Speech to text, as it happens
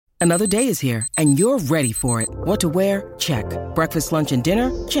Another day is here, and you're ready for it. What to wear? Check. Breakfast, lunch, and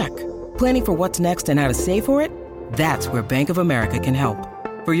dinner? Check. Planning for what's next and how to save for it? That's where Bank of America can help.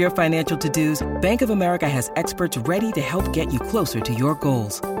 For your financial to-dos, Bank of America has experts ready to help get you closer to your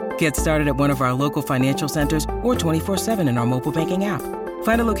goals. Get started at one of our local financial centers or 24/7 in our mobile banking app.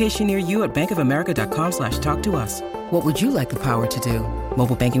 Find a location near you at bankofamerica.com/talktous. What would you like the power to do?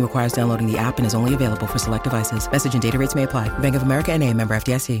 Mobile banking requires downloading the app and is only available for select devices. Message and data rates may apply. Bank of America N.A., member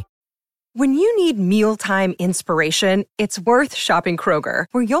FDIC. When you need mealtime inspiration, it's worth shopping Kroger,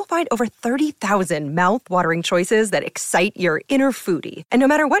 where you'll find over 30,000 mouth-watering choices that excite your inner foodie. And no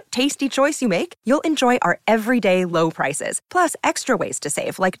matter what tasty choice you make, you'll enjoy our everyday low prices, plus extra ways to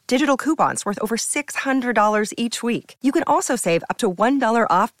save, like digital coupons worth over $600 each week. You can also save up to $1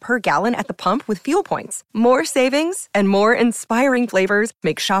 off per gallon at the pump with fuel points. More savings and more inspiring flavors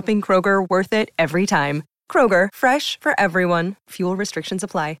make shopping Kroger worth it every time. Kroger, fresh for everyone. Fuel restrictions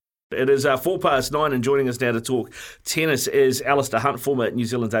apply. It is 9:04, and joining us now to talk tennis is Alistair Hunt, former New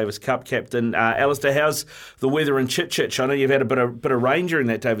Zealand Davis Cup captain. Alistair, how's the weather in Chit-Chit? I know you've had a bit of rain during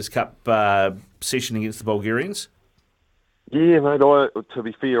that Davis Cup session against the Bulgarians. Yeah, mate. To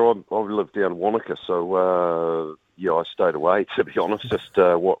be fair, I live down Wanaka, so I stayed away. To be honest, just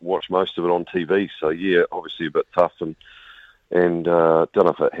watched most of it on TV. So yeah, obviously a bit tough, and don't know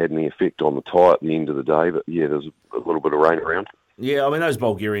if it had any effect on the tie at the end of the day. But yeah, there's a little bit of rain around. Yeah, I mean, those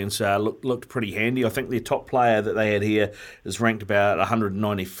Bulgarians looked pretty handy. I think their top player that they had here is ranked about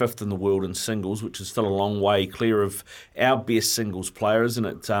 195th in the world in singles, which is still a long way clear of our best singles player, isn't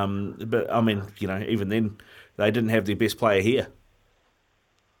it? But, I mean, even then, they didn't have their best player here.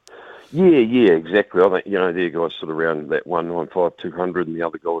 Yeah, exactly. I think, their guys sort of around that 195, 200, and the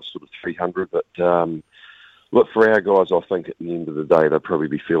other guys sort of 300. But, look, for our guys, I think at the end of the day, they'll probably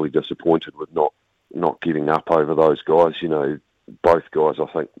be fairly disappointed with not getting up over those guys. Both guys, I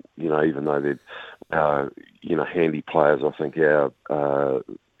think, even though they're, handy players, I think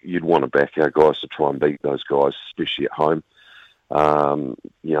you'd want to back our guys to try and beat those guys, especially at home.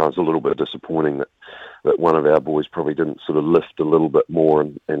 It's a little bit disappointing that one of our boys probably didn't sort of lift a little bit more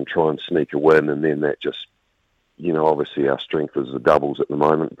and try and sneak a win, and then that just, obviously our strength is the doubles at the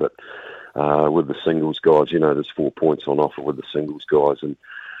moment, but with the singles guys, there's 4 points on offer with the singles guys, and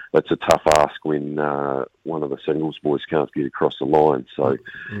it's a tough ask when one of the singles boys can't get across the line. So,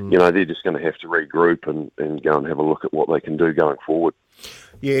 they're just going to have to regroup and go and have a look at what they can do going forward.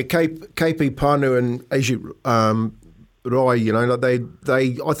 Yeah, KP Panu and Aju Rai,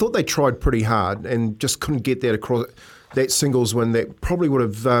 I thought they tried pretty hard and just couldn't get that across that singles win. That probably would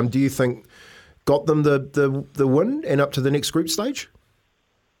have, do you think, got them the win and up to the next group stage?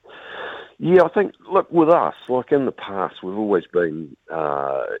 Yeah, I think, look, with us, like in the past, we've always been,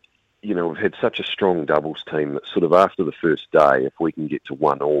 we've had such a strong doubles team that sort of after the first day, if we can get to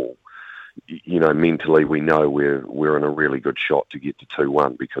 1-1, mentally we know we're in a really good shot to get to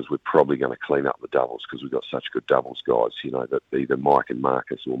 2-1 because we're probably going to clean up the doubles because we've got such good doubles guys, that either Mike and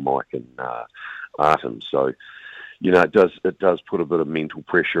Marcus or Mike and Artem. So, it does put a bit of mental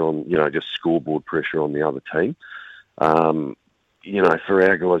pressure on, just scoreboard pressure on the other team. For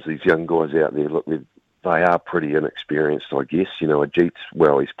our guys, these young guys out there, look, they are pretty inexperienced, I guess. Ajit's,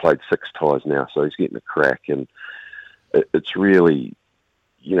 he's played 6 ties now, so he's getting a crack, and it's really,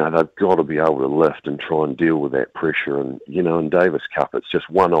 they've got to be able to lift and try and deal with that pressure. And, in Davis Cup, it's just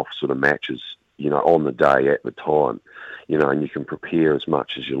one-off sort of matches, on the day at the time, and you can prepare as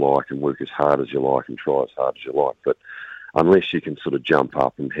much as you like and work as hard as you like and try as hard as you like. But unless you can sort of jump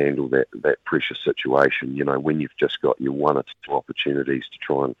up and handle that pressure situation, when you've just got your 1 or 2 opportunities to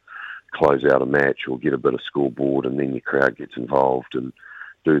try and close out a match or get a bit of scoreboard, and then your crowd gets involved and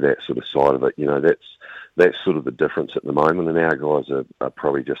do that sort of side of it, that's sort of the difference at the moment. And our guys are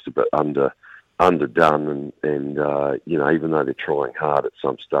probably just a bit underdone, and even though they're trying hard at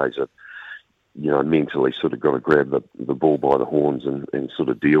some stage, mentally sort of got to grab the ball by the horns and sort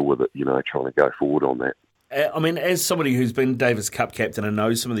of deal with it, trying to go forward on that. I mean, as somebody who's been Davis Cup captain and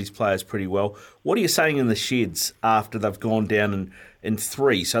knows some of these players pretty well, what are you saying in the sheds after they've gone down in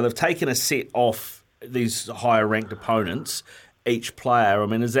 3? So they've taken a set off these higher-ranked opponents, each player. I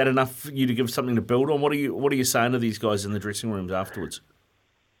mean, is that enough for you to give something to build on? What are you saying to these guys in the dressing rooms afterwards?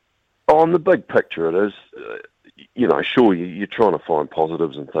 On the big picture, it is, sure, you're trying to find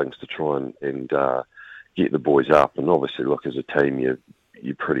positives and things to try and get the boys up. And obviously, look, as a team, you're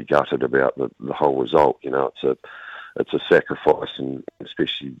pretty gutted about the whole result. It's a sacrifice, and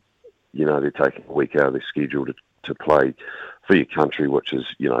especially, they're taking a week out of their schedule to play for your country, which is,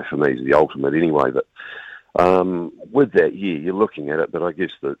 for me, is the ultimate anyway. But with that, yeah, you're looking at it, but I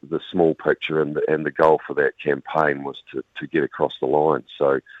guess the small picture and the goal for that campaign was to get across the line.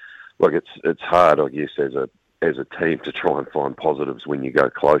 So, look, it's hard, I guess, as a team to try and find positives when you go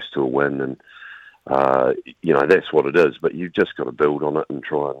close to a win, and that's what it is. But you've just got to build on it and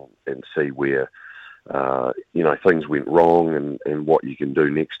try and see where things went wrong and what you can do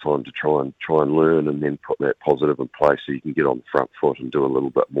next time to try and learn, and then put that positive in place so you can get on the front foot and do a little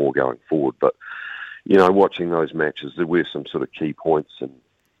bit more going forward. But watching those matches, there were some sort of key points and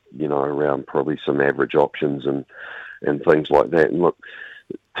around probably some average options and things like that. And look,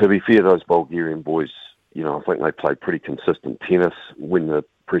 to be fair, those Bulgarian boys, I think they played pretty consistent tennis. When the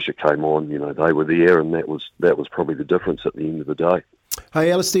pressure came on, they were there, and that was probably the difference at the end of the day.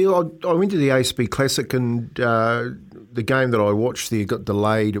 Hey, Alistair, I went to the ASB Classic, and the game that I watched there got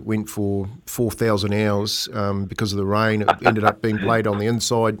delayed. It went for 4,000 hours because of the rain. It ended up being played on the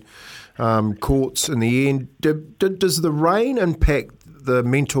inside courts in the end. Does the rain impact the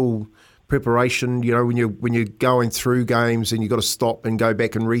mental preparation, when you're going through games and you've got to stop and go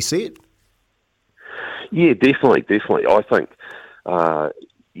back and reset? Yeah, definitely. I think,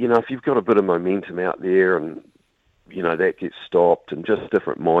 if you've got a bit of momentum out there and, that gets stopped, and just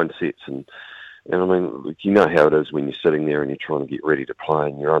different mindsets. And I mean, how it is when you're sitting there and you're trying to get ready to play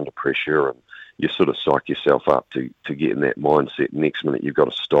and you're under pressure and you sort of psych yourself up to get in that mindset. Next minute you've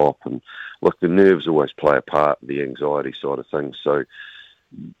got to stop. And look, the nerves always play a part, the anxiety side of things. So,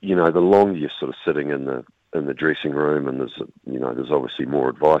 the longer you're sort of sitting in the dressing room, and there's obviously more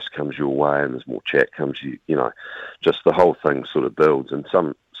advice comes your way, and there's more chat comes just the whole thing sort of builds. And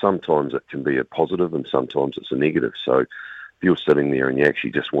sometimes it can be a positive, and sometimes it's a negative. So if you're sitting there and you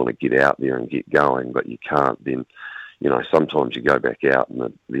actually just want to get out there and get going, but you can't, then sometimes you go back out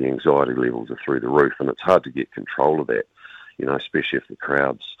and the anxiety levels are through the roof, and it's hard to get control of that. Especially if the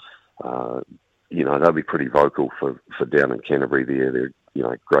crowds, they'll be pretty vocal for down in Canterbury there. They're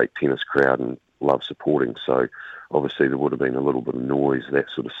great tennis crowd and love supporting. So obviously there would have been a little bit of noise, that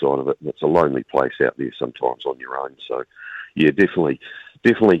sort of side of it. And it's a lonely place out there sometimes on your own. So yeah, definitely,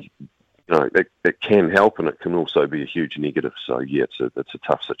 it can help, and it can also be a huge negative. So yeah, it's a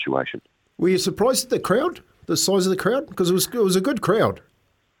tough situation. Were you surprised at the crowd, the size of the crowd? Because it was a good crowd.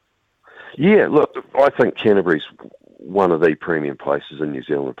 Yeah, look, I think Canterbury's one of the premium places in New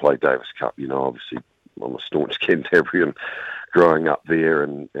Zealand to play Davis Cup. Obviously I'm a staunch Cantabrian, growing up there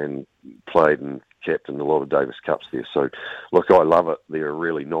and played and captained a lot of Davis Cups there. So, look, I love it. They're a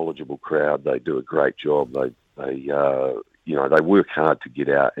really knowledgeable crowd. They do a great job. They work hard to get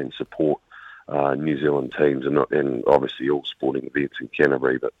out and support New Zealand teams and obviously all sporting events in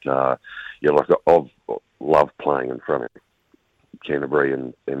Canterbury. But I've loved playing in front of Canterbury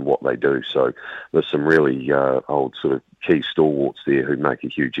and what they do. So there's some really old sort of key stalwarts there who make a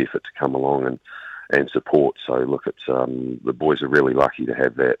huge effort to come along and support. So look, it's the boys are really lucky to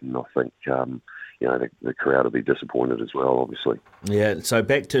have that, and I think the crowd will be disappointed as well, obviously. Yeah, so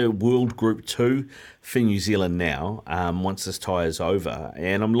back to World Group 2 for New Zealand now, once this tie is over.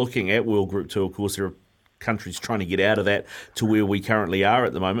 And I'm looking at World Group 2, of course, there are countries trying to get out of that to where we currently are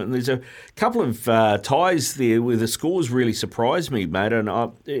at the moment. And there's a couple of ties there where the scores really surprised me, mate, and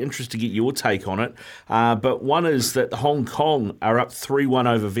I'm interested to get your take on it. But one is that Hong Kong are up 3-1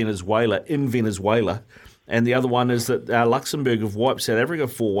 over Venezuela in Venezuela. And the other one is that Luxembourg have wiped South Africa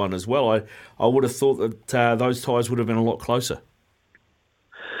 4-1 as well. I would have thought that those ties would have been a lot closer.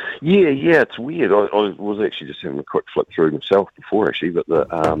 Yeah, it's weird. I was actually just having a quick flick through myself before, actually. But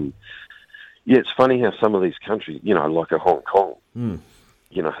it's funny how some of these countries, like a Hong Kong,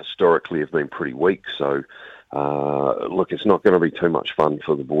 historically have been pretty weak. So, look, it's not going to be too much fun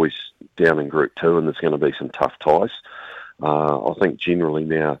for the boys down in Group 2, and there's going to be some tough ties. I think generally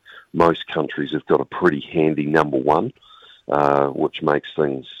now most countries have got a pretty handy number one, which makes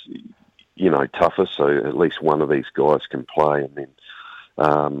things, tougher. So at least one of these guys can play, and then,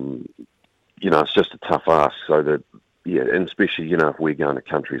 it's just a tough ask. So that, and especially, if we're going to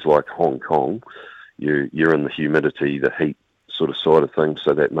countries like Hong Kong, you're in the humidity, the heat sort of side of things,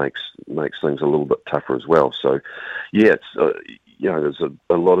 so that makes things a little bit tougher as well. So, it's there's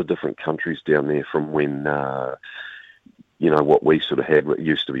a lot of different countries down there from when. What we sort of had, it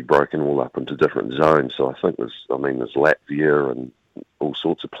used to be broken all up into different zones. So I think there's Latvia and all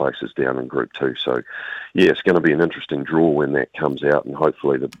sorts of places down in Group 2. So, it's going to be an interesting draw when that comes out, and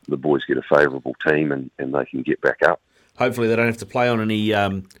hopefully the boys get a favourable team and they can get back up. Hopefully they don't have to play on any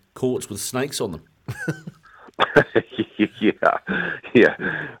courts with snakes on them. yeah.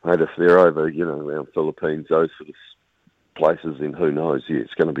 Mate, if they're over, around Philippines, those sort of places, then who knows? Yeah,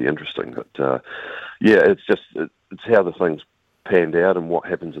 it's going to be interesting. But, it's how the things panned out and what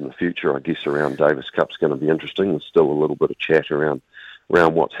happens in the future, I guess, around Davis Cup's going to be interesting. There's still a little bit of chat around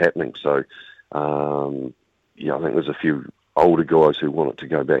what's happening. So, I think there's a few older guys who want it to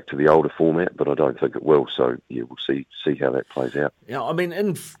go back to the older format, but I don't think it will. So yeah, we'll see how that plays out. Yeah, I mean,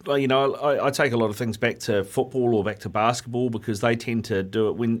 I take a lot of things back to football or back to basketball because they tend to do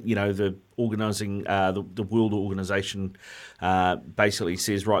it when the organising, the World Organisation basically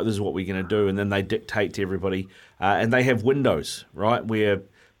says, right, this is what we're going to do, and then they dictate to everybody, and they have windows, right, where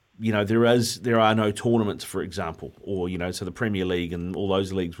there are no tournaments, for example, or so the Premier League and all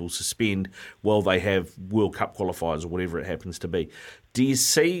those leagues will suspend while they have World Cup qualifiers or whatever it happens to be. Do you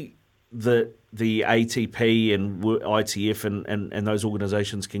see that the ATP and ITF and those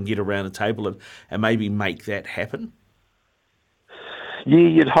organisations can get around a table and maybe make that happen? Yeah,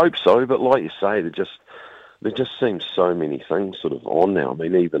 you'd hope so, but like you say, there just seems so many things sort of on now. I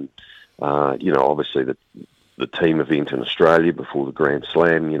mean, even obviously the team event in Australia before the Grand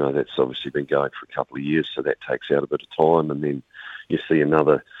Slam, that's obviously been going for a couple of years, so that takes out a bit of time. And then you see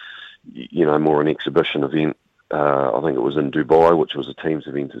another, more an exhibition event. I think it was in Dubai, which was a teams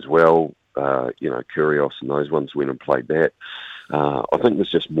event as well. Kyrgios and those ones went and played that. I think there's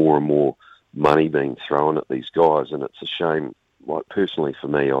just more and more money being thrown at these guys, and it's a shame. Like personally for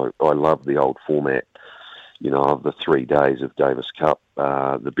me, I love the old format, of the 3 days of Davis Cup,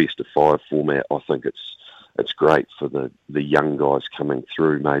 the best of 5 format. I think it's great for the young guys coming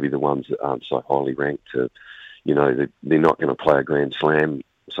through, maybe the ones that aren't so highly ranked they're not going to play a Grand Slam,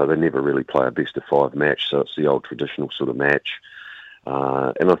 so they never really play a best of 5 match, so it's the old traditional sort of match.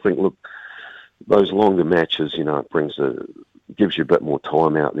 And I think, look, those longer matches, it gives you a bit more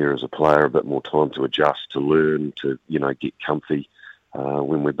time out there as a player, a bit more time to adjust, to learn, to, get comfy.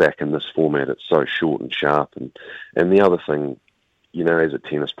 When we're back in this format, it's so short and sharp. And the other thing, as a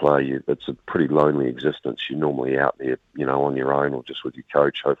tennis player, it's a pretty lonely existence. You're normally out there, on your own or just with your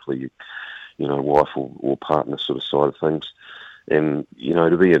coach, hopefully wife or partner sort of side of things. And,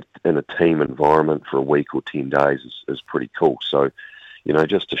 to be in a team environment for a week or 10 days is pretty cool. So,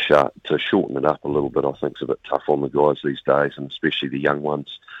 just to shorten it up a little bit, I think it's a bit tough on the guys these days, and especially the young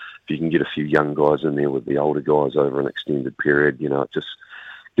ones. If you can get a few young guys in there with the older guys over an extended period, it just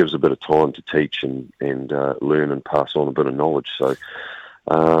gives a bit of time to teach and learn and pass on a bit of knowledge. So,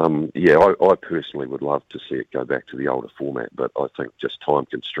 I personally would love to see it go back to the older format, but I think just time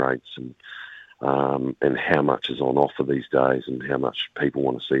constraints and how much is on offer these days and how much people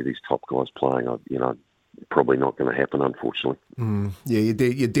want to see these top guys playing, probably not going to happen, unfortunately. Yeah,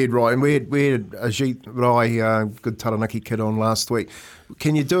 you're dead right. And we had Ajit Rai, good Taranaki kid, on last week.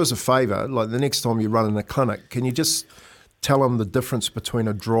 Can you do us a favour, like the next time you run in a clinic, can you just tell him the difference between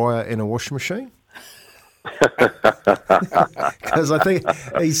a dryer and a washing machine? Because I think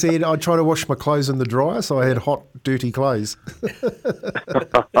he said I try to wash my clothes in the dryer, so I had hot, dirty clothes.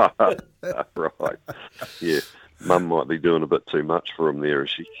 Right. Yeah. Mum might be doing a bit too much for him there, is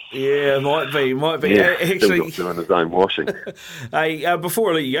she? Yeah, might be. Yeah, actually, still got doing his own washing. Hey,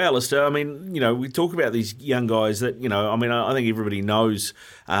 before I let you go, Alistair, I mean, we talk about these young guys that, I think everybody knows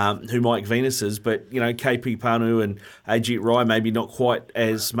who Mike Venus is, but, KP Panu and Ajit Rai maybe not quite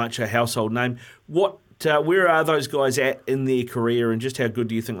as much a household name. Where are those guys at in their career, and just how good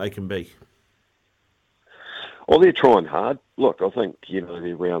do you think they can be? Well, they're trying hard. Look, I think, they're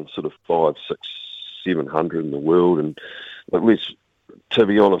around sort of 500, 600, 700 in the world, and to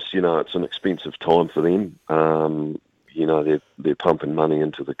be honest, it's an expensive time for them. They're pumping money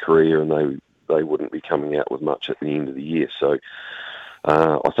into the career, and they wouldn't be coming out with much at the end of the year. So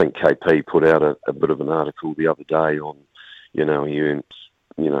I think KP put out a bit of an article the other day on, he earned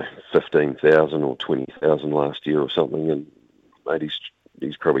 15,000 or 20,000 last year or something, and mate,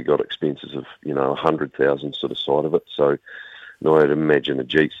 he's probably got expenses of 100,000 sort of side of it. So. And I'd imagine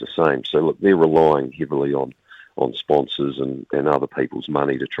Ajit's the same. So, look, they're relying heavily on sponsors and other people's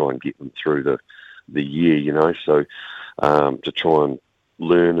money to try and get them through the year, So, to try and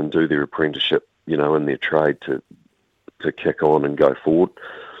learn and do their apprenticeship, in their trade to kick on and go forward.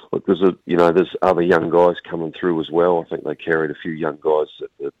 Look, there's other young guys coming through as well. I think they carried a few young guys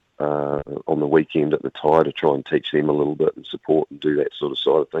on the weekend at the tie to try and teach them a little bit and support and do that sort of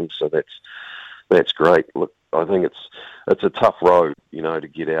side of things. So that's great. Look, I think it's a tough road, to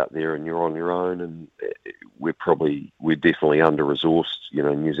get out there, and you're on your own, and we're definitely under-resourced.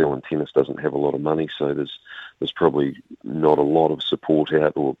 New Zealand tennis doesn't have a lot of money, so there's probably not a lot of support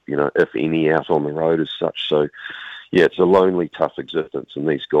out, or if any, out on the road as such. So yeah, it's a lonely, tough existence, and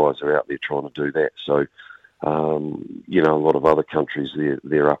these guys are out there trying to do that. So a lot of other countries,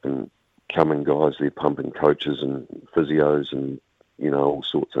 they're up and coming guys, they're pumping coaches and physios and all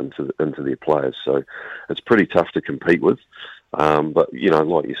sorts into their players. So it's pretty tough to compete with. But,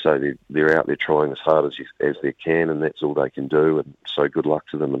 like you say, they're out there trying as hard as they can, and that's all they can do. And so good luck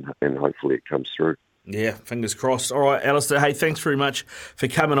to them, and hopefully it comes through. Yeah, fingers crossed. All right, Alistair, hey, thanks very much for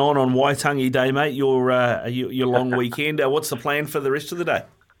coming on Waitangi Day, mate, your long weekend. What's the plan for the rest of the day?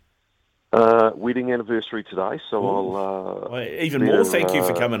 Wedding anniversary today, so I'll... even more thank you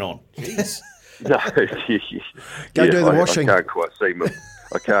for coming on. Jeez. No, Go do the washing. I can't quite see my...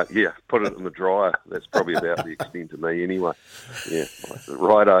 I can't, put it in the dryer. That's probably about the extent of me anyway. Yeah,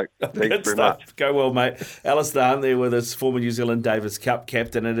 righto. Thanks very much. Go well, mate. Alistair Hunt there with us, former New Zealand Davis Cup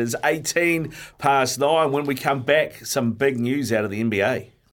captain. It is 9:18. When we come back, some big news out of the NBA.